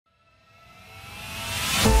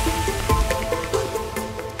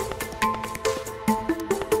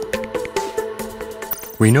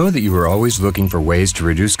We know that you are always looking for ways to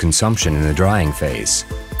reduce consumption in the drying phase,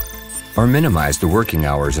 or minimize the working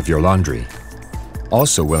hours of your laundry.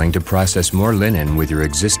 Also willing to process more linen with your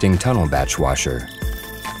existing tunnel batch washer.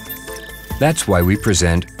 That's why we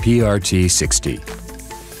present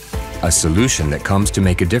PRT60, a solution that comes to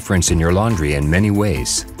make a difference in your laundry in many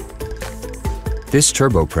ways. This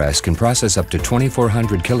turbo press can process up to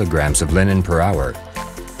 2,400 kilograms of linen per hour,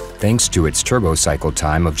 thanks to its turbo cycle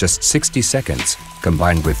time of just 60 seconds,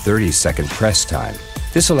 combined with 30-second press time.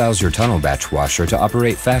 This allows your tunnel batch washer to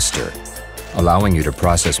operate faster, allowing you to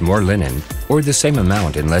process more linen or the same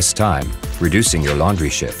amount in less time, reducing your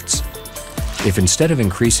laundry shifts. If instead of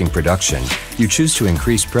increasing production, you choose to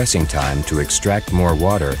increase pressing time to extract more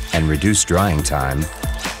water and reduce drying time,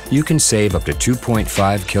 you can save up to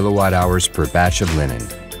 2.5 kilowatt hours per batch of linen.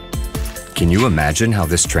 Can you imagine how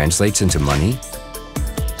this translates into money?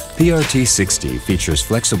 PRT60 features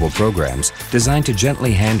flexible programs designed to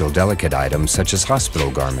gently handle delicate items such as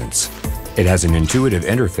hospital garments. It has an intuitive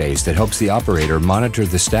interface that helps the operator monitor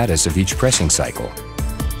the status of each pressing cycle.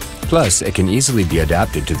 Plus, it can easily be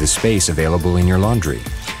adapted to the space available in your laundry.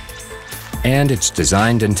 And it's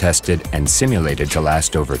designed and tested and simulated to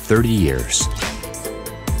last over 30 years.